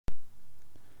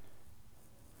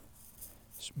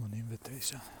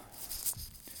89.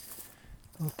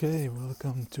 Okay,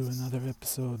 welcome to another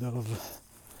episode of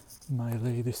my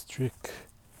latest trick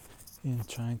in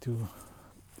trying to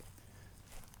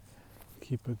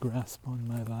keep a grasp on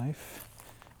my life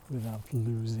without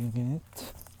losing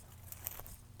it.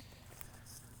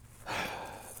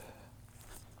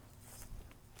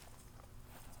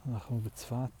 אנחנו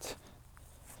בצפת,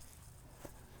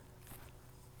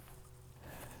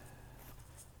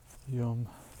 יום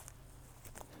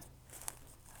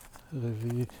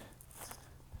רביעי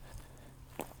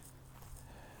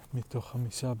מתוך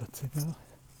 5 בצימר,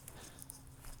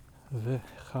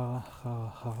 וחרה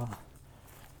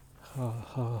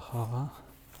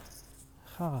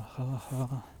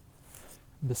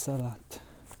בסלט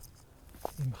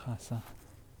עם חסה.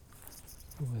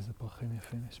 ואיזה פרחים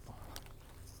יפים יש פה.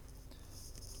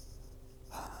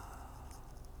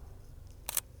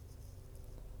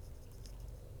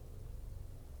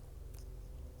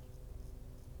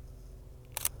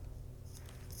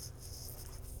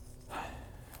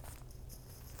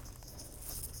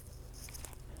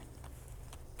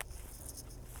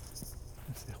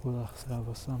 כולה עכשיו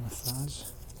עושה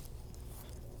מסאז'.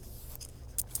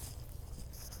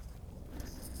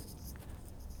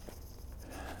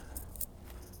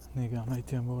 אני גם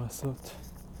הייתי אמור לעשות,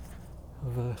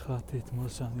 אבל החלטתי אתמול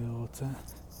שאני לא רוצה,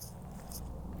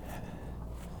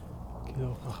 כי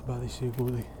לא כך בא לי שיגעו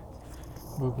לי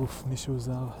בגוף מישהו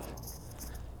זר,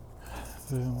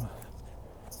 וזה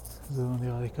לא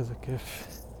נראה לי כזה כיף,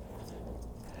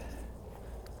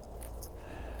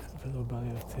 ולא בא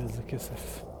לי להוציא על זה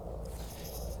כסף.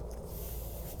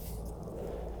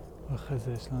 ואחרי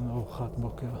זה יש לנו ארוחת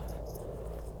בוקר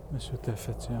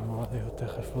משותפת שאמורה להיות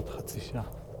תכף עוד חצי שעה.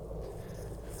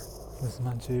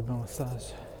 בזמן שהיא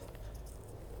במסאז'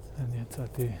 אני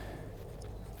יצאתי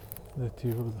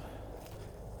לטיול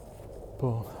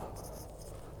פה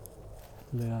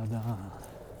ליד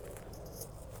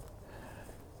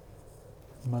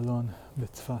המלון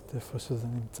בצפת, איפה שזה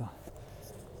נמצא.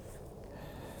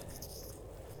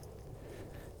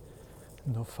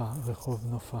 רחוב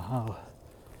נוף ההר.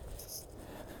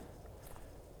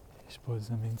 יש פה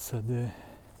איזה מין שדה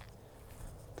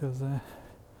כזה,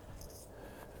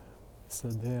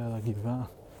 שדה על הגבעה,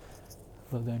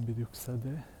 לא יודע אם בדיוק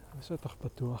שדה, זה שטח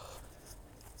פתוח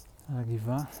על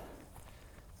הגבעה,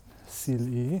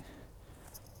 סלעי,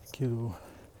 כאילו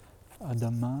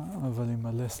אדמה אבל עם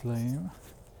מלא סלעים,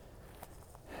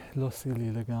 לא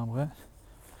סלעי לגמרי,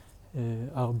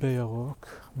 הרבה ירוק,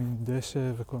 מין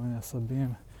דשא וכל מיני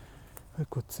עצבים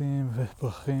וקוצים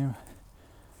ופרחים.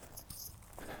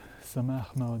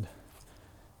 שמח מאוד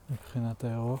מבחינת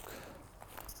הירוק,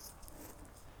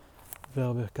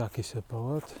 והרבה קקי של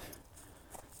פרות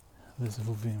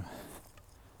וזבובים.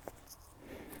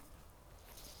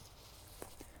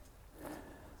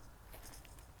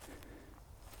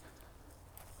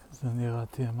 אז אני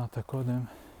ראיתי למטה קודם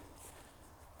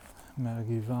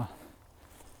מהגבעה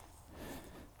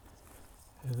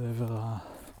אל עבר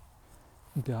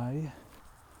הגיא,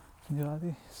 נראה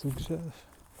לי סוג של,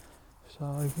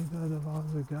 אפשר להגיד על הדבר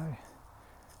הזה גיא,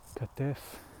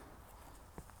 כתף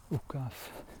וכף.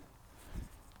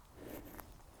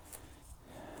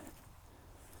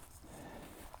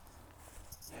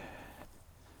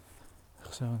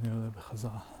 עכשיו אני עולה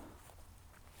בחזרה.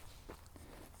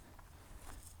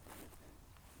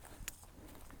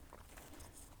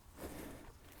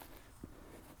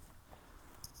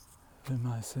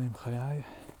 ומה אעשה עם חיי?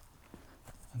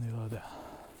 אני לא יודע.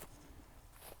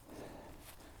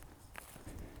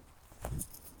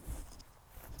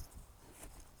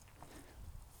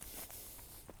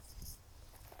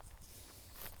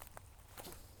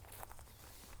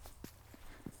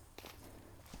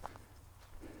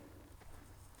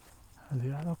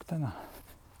 עלייה לא קטנה,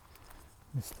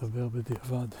 מסתבר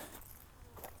בדיעבד.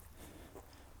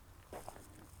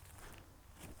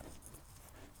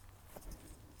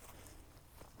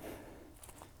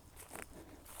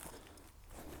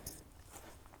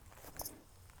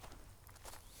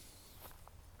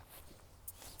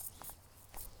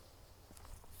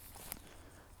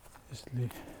 יש לי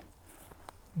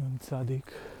נון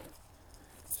צדיק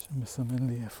שמסמן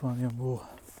לי איפה אני אמור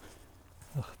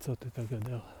לחצות את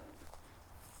הגדר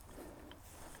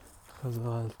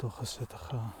חזרה אל תוך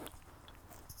השטח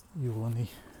העירוני.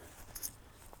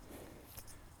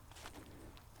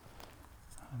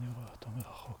 אני רואה אותו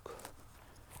מרחוק.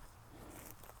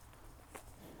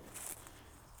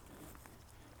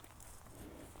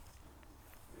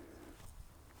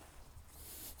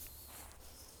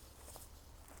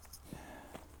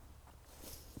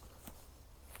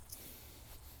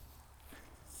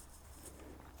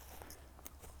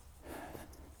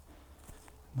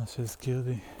 מה שהזכיר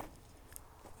לי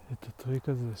את הטריק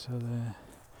הזה של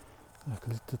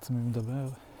להקליט את עצמי מדבר,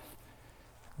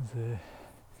 זה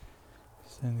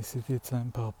שניסיתי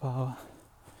אצלם פרפר.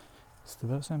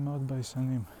 מסתבר שהם מאוד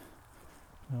ביישנים,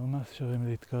 לא מאפשרים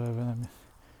להתקרב אליהם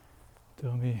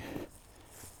יותר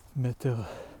ממטר,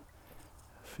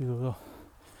 אפילו לא,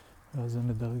 ואז הם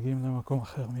מדרגים למקום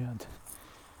אחר מיד.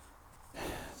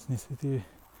 אז ניסיתי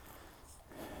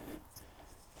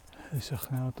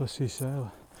לשכנע אותו שישאר,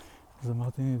 אז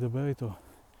אמרתי אני אדבר איתו,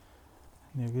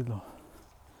 אני אגיד לו.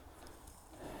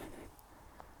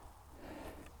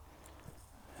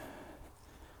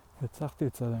 הצלחתי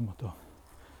לצלם אותו,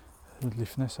 עוד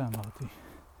לפני שאמרתי,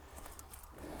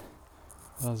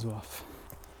 ואז הוא עף.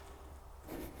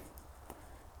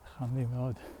 חם לי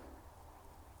מאוד,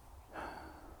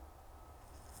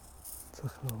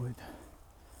 צריך להוריד.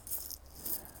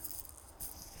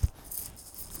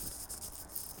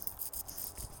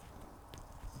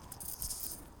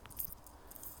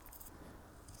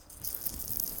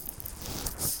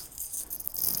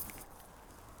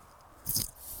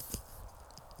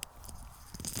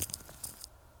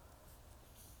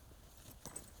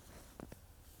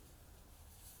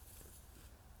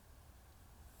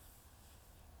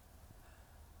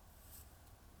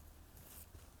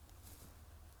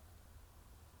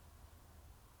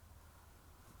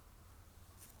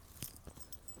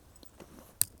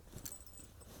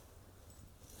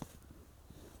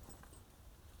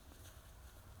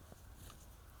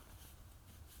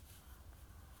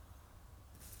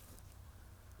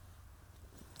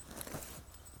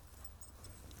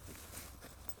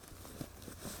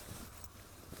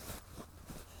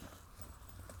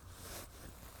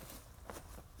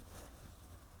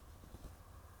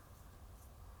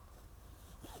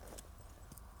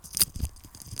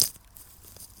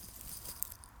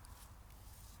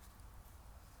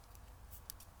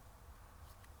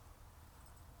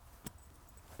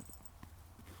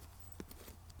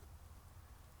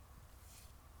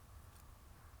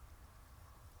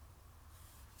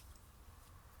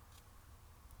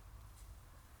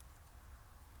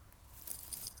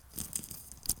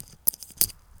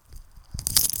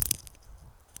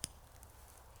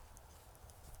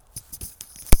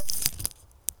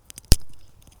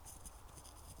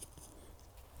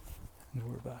 And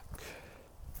we're back.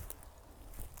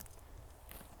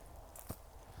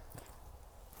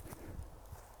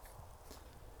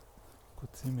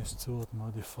 קוצים יש צורות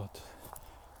מאוד יפות,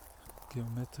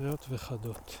 גיאומטריות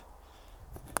וחדות,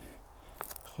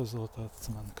 חוזרות על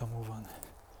עצמן כמובן.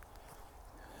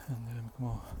 הם נראים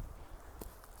כמו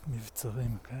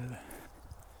מבצרים כאלה,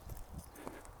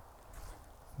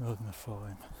 מאוד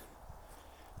מפוארים.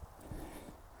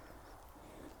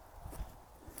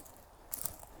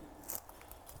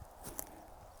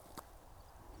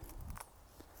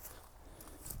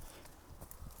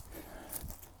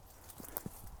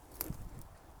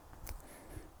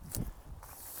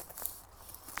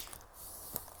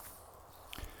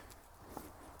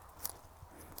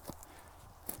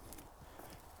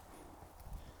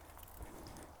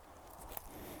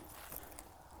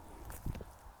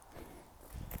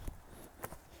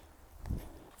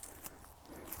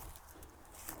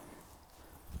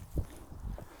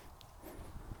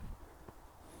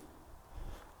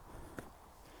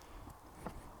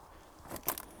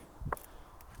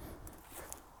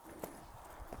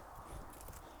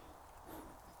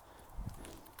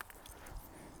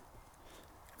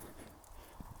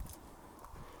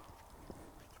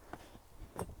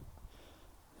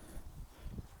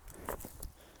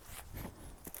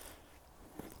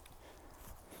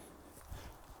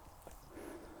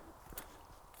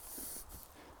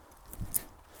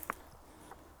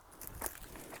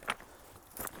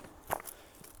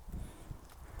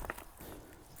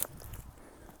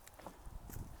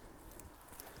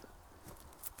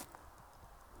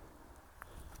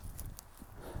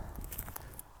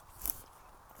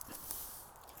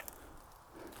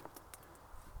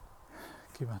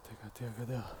 כמעט הגעתי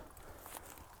הגדר.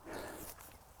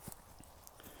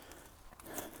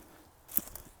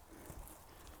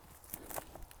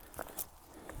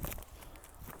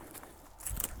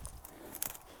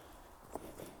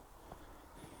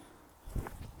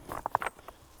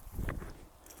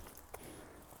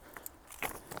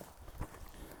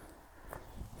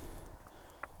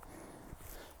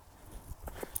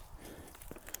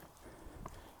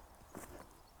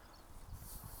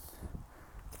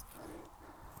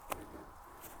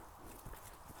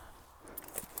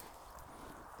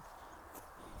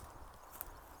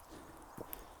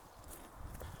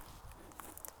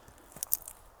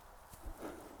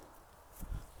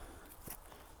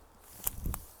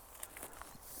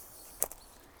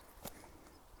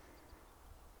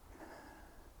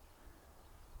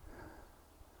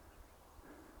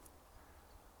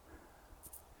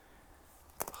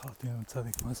 אותי נמצא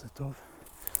לי כמו זה טוב.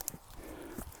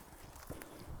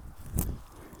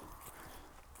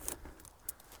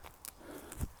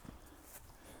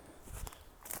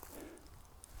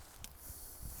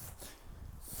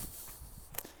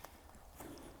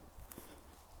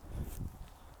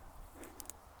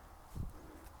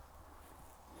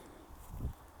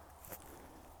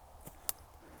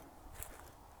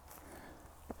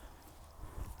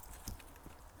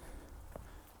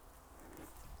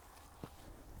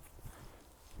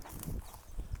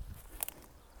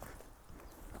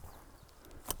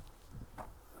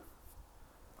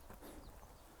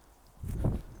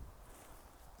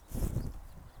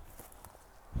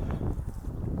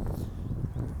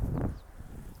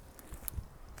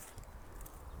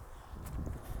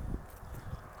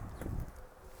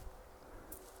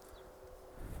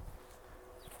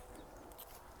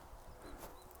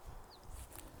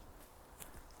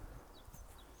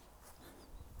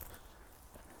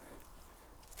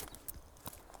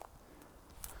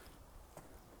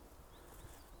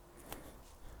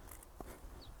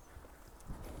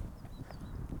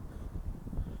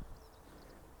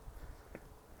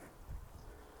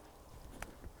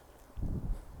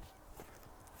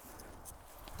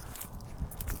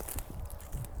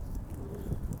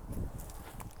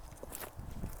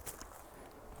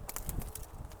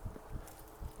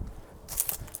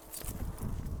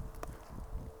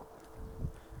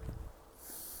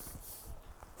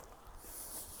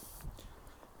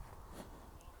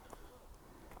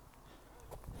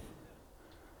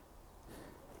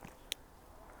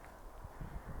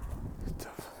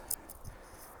 טוב,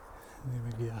 אני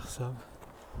מגיע עכשיו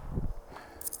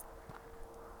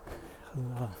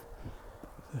חזרה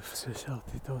איפה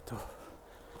שהשארתי את האוטו.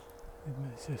 נדמה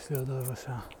לי שיש לי עוד רבע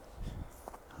שעה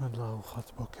עד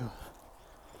לארוחת בוקר.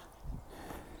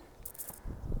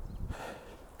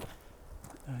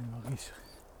 עדיין מרגיש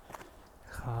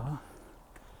חרא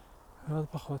ועוד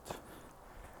פחות.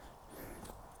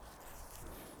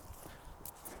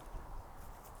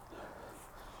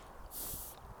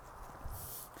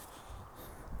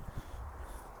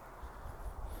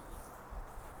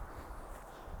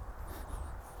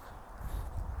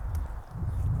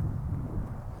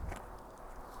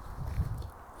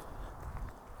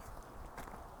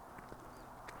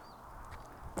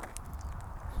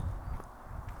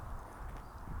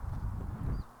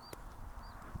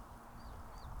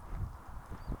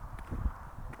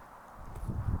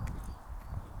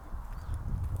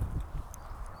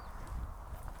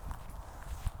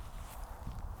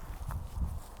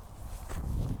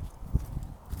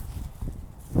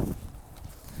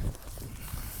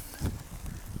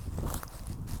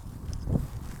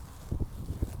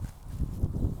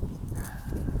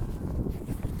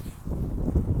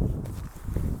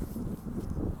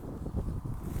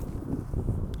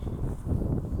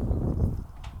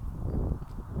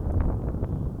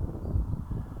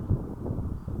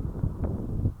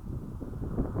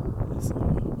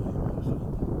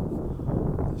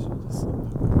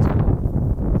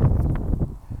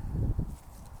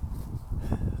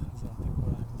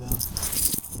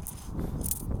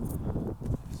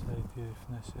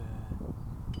 לפני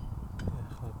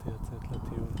שהחלטתי לצאת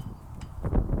לטיול,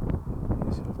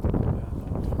 ישבתי פה ליד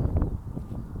האוטו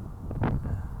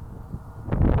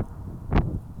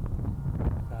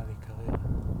והיה לי קריירה.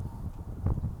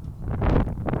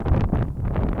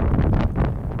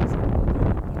 אז אמרתי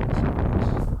בראש עשיתי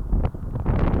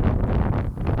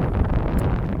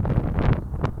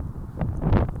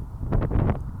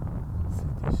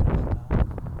שחטה, התכוננתי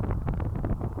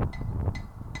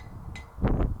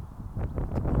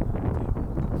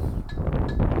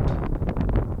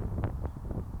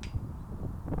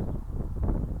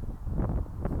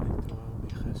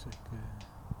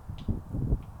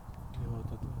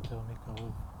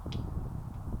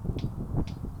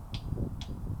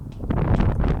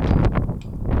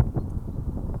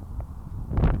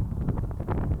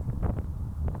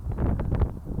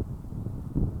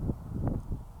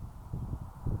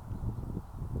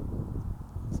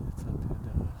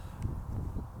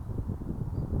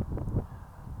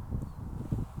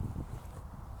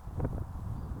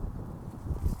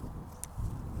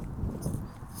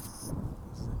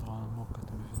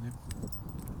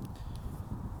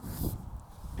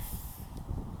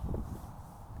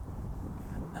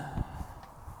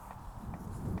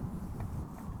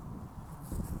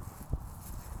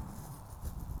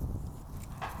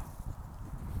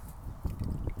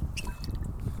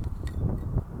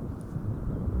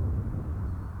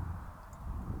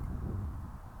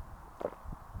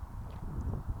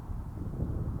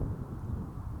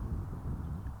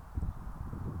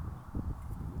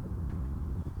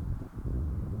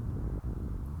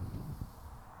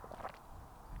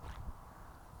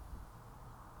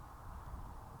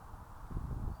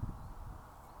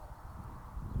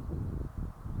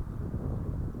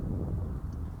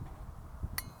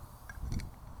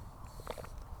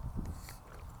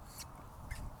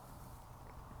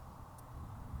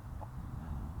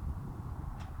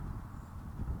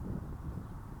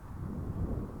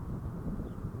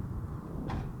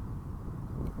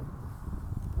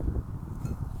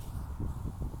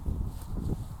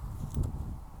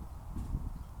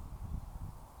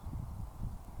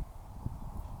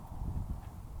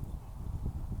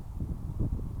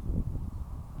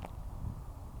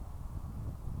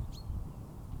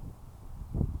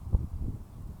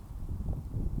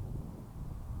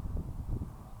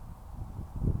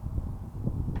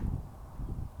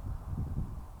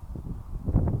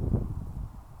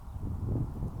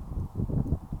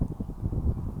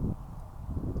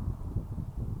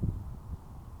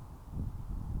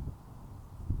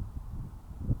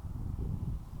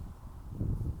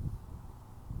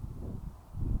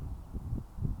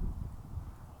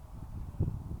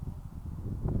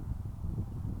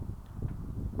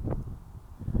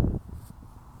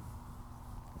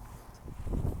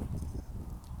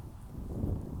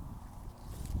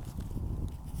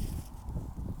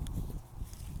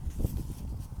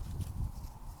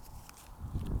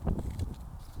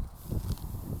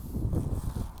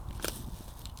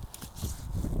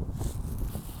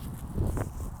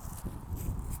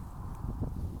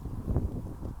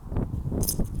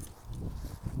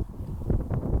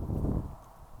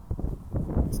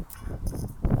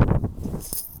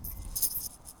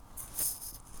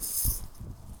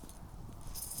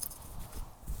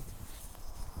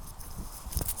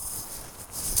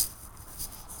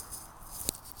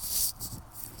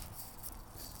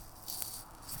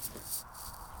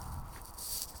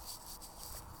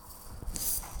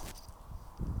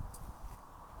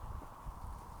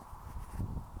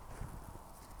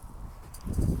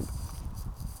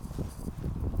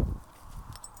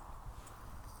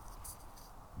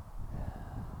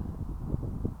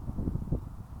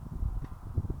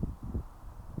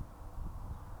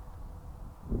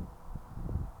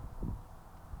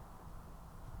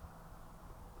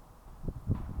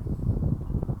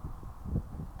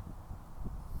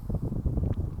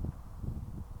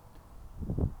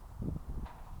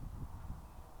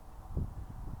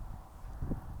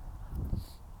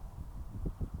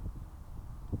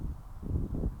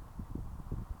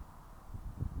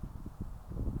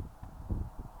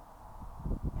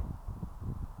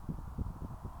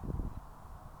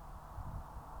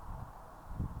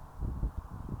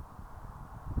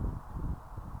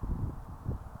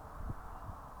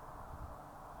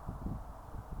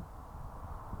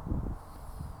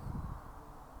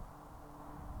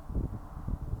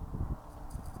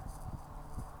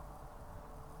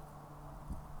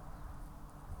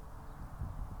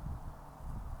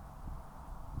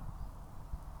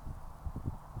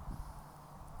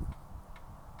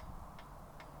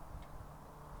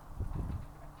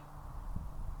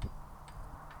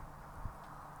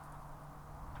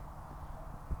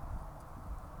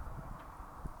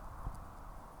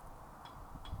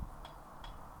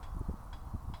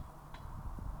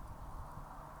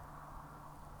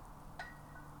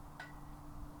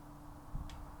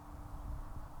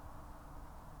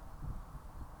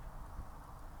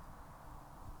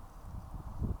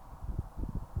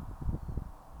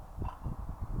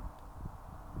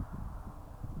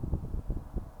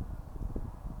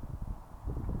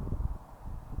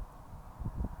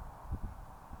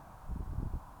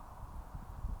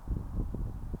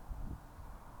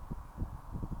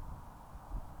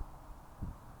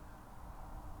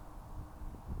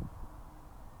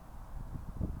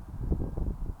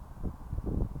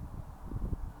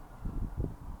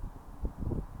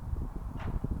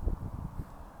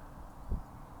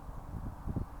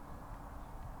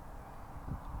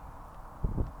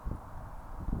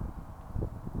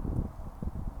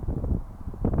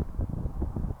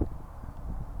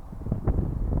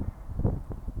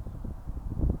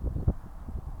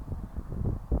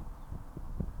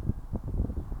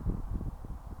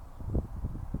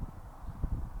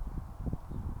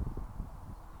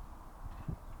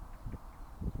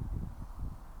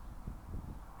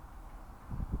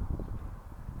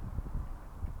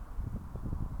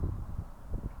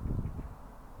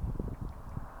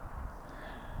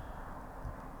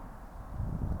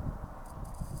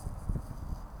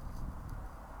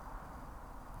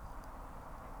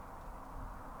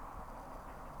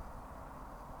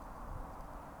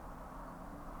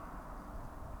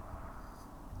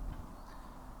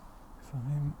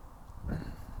לפעמים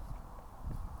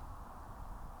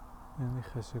אין לי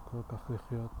חשק כל כך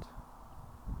לחיות.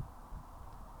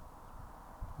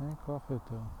 אין לי כוח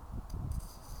יותר.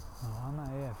 נורא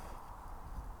מעייף.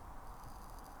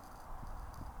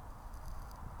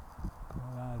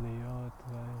 כל העליות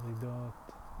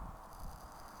והירידות,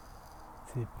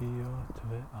 ציפיות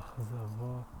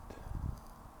ואכזבות,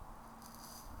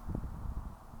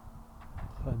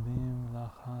 פחדים,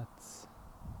 לחץ,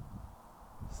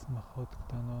 שמחות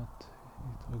קטנות,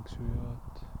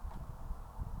 התרגשויות.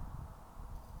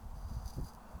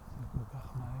 זה כל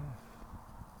כך מעייף.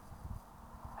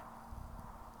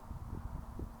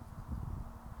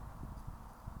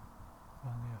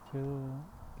 ואני אפילו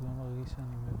לא מרגיש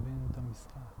שאני מבין את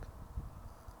המשחק.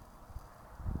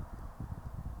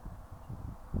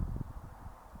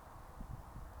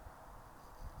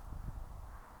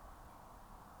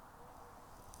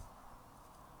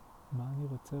 מה אני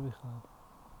רוצה בכלל?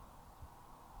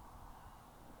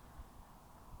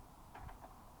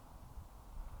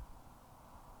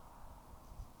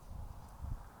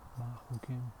 מה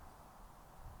החוקים?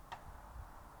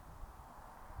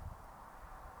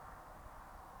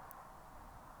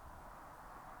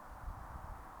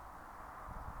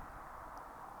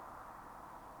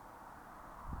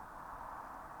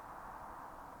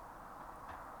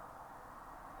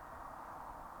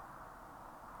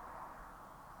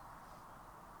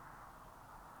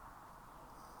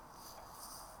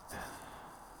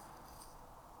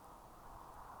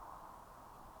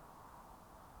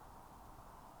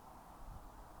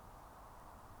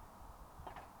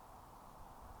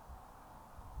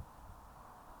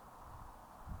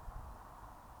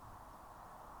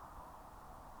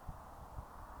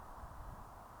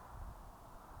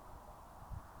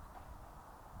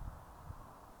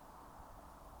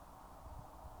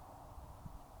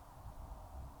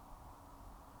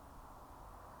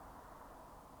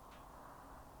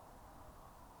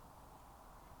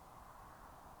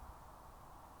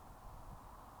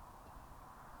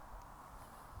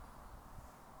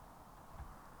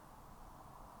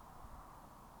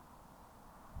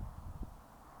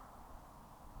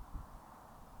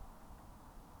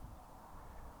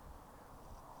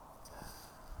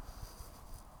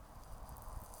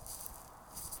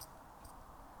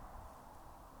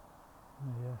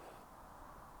 מעייף.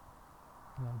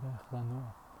 לא יודע איך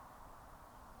לנוח.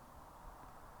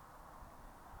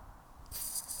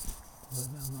 לא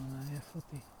יודע מה מעייף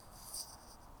אותי.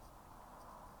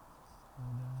 לא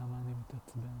יודע למה אני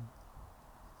מתעצבן.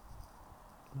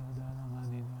 לא יודע למה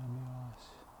אני נהיה מיואש.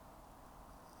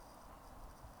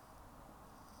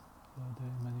 לא יודע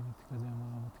אם אני מתקדם או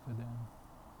לא מתקדם.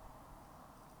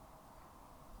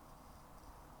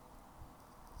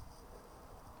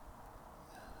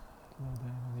 לא יודע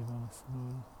אם אני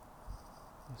במסלול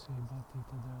או שאיבדתי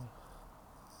את הדרך.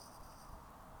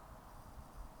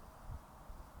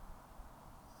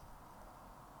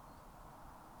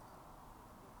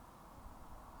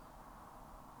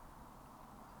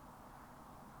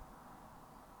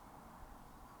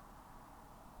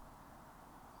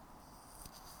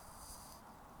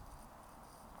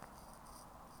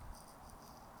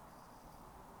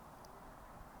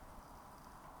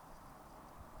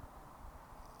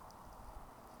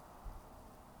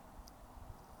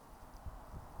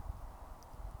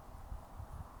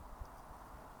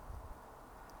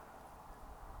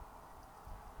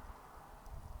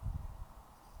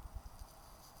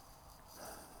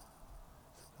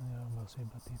 אני לא אומר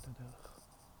שאיבדתי את הדרך.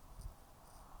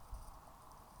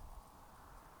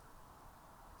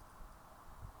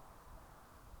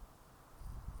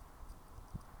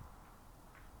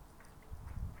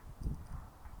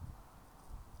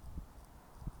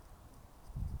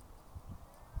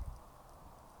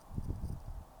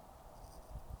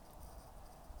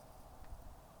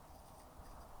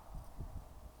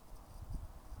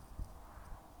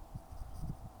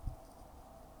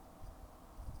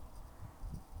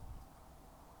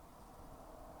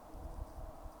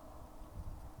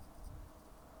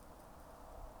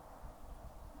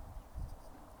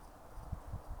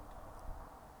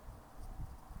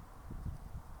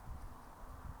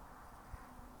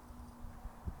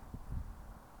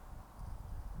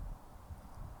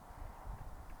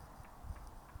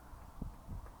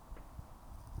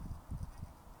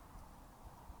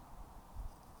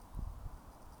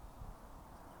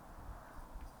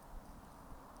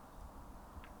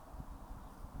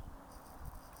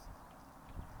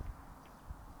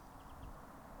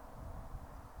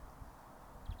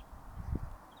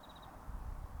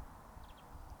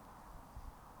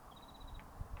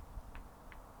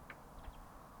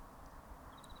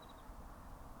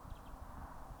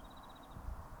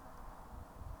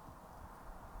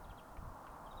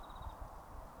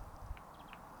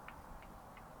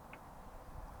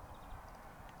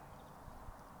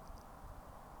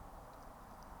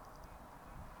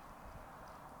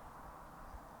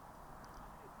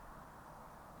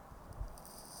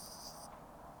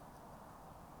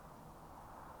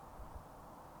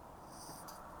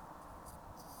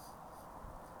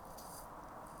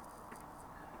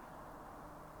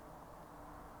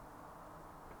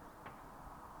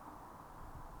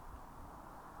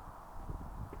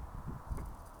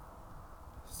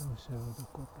 7:11.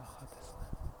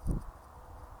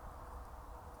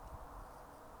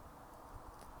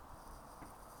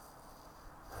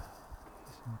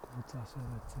 יש לנו קבוצה של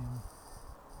עצים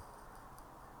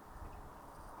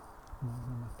כמו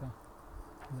איזה מטה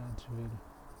ליד שביל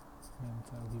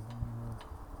באמצע הגבעה ממול.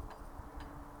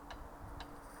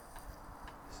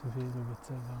 שביל הוא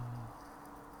בצבע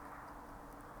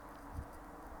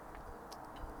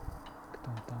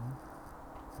קטנטן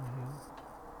מהיר,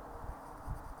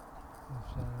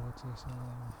 ואפשר לראות שיש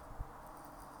עליו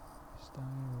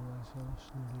 2 ואולי 3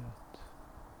 שלוליות.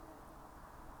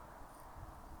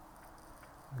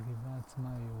 הגבעה עצמה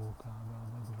היא ירוקה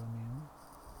בהרבה גוונים,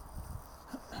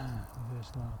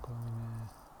 ויש לה כל מיני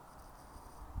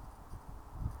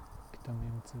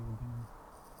כתמים צהובים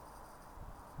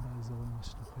באזורים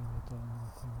השטוחים יותר,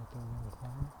 נמוכים יותר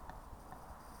במיוחד,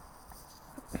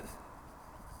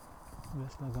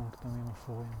 ויש לה גם כתמים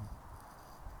אפורים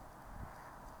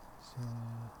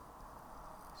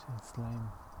של צלעים.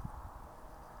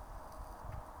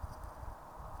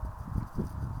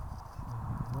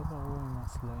 לא ברור אם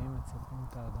הצלעים מצפים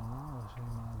את האדמה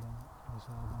או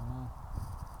שהאדמה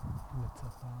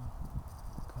מצפה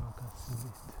קרקע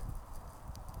סילית.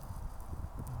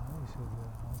 נראה לי שזה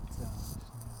האופציה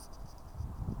השנייה.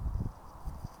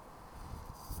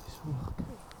 יש רוח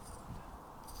כזה.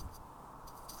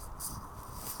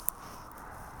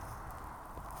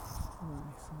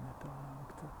 אני שונא את הרעם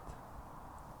קצת.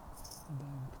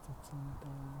 עדיין קצת שונא את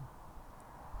הרעם.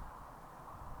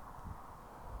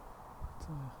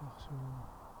 צריך איכשהו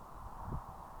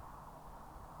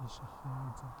לשחרר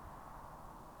את זה.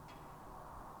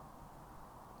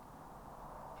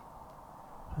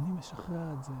 אני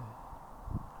משחרר את זה.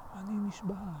 אני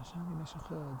נשבע שאני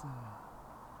משחרר את זה.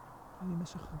 אני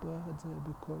משחרר את זה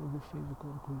בכל גופי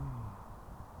וכל כולי.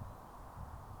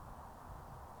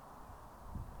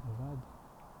 עבד.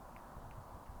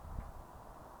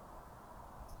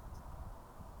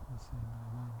 נעשה עם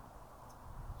העיניים.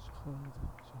 שחרר את זה,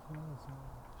 שחרר את זה,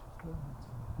 שחרר את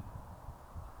זה.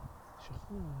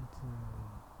 שחרר את זה.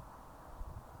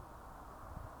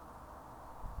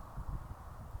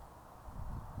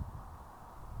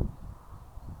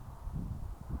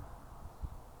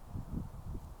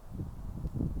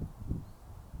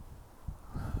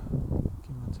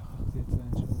 כמעט שכחתי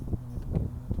לציין שהוא מתקן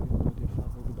להיות מאוד יפה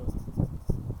וגדולה.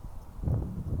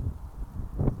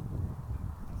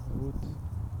 הראות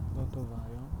לא טובה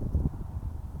היום,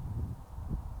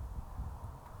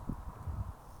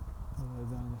 אבל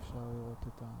עדיין אפשר לראות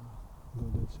את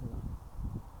הגודל שלה.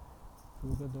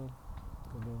 והוא גדול,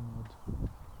 גדול מאוד.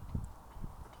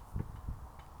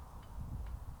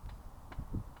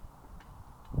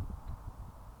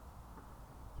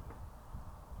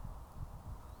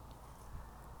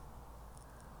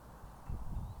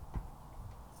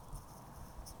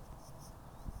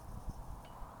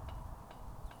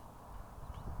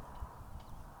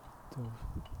 טוב,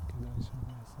 כדאי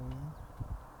שאני אסיים.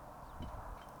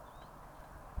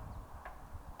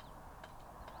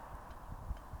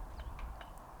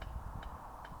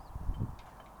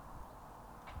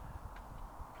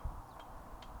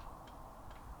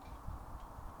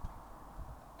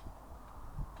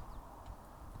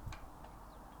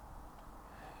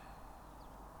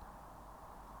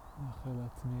 מאחל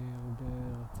לעצמי הרבה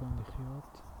רצון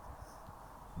לחיות.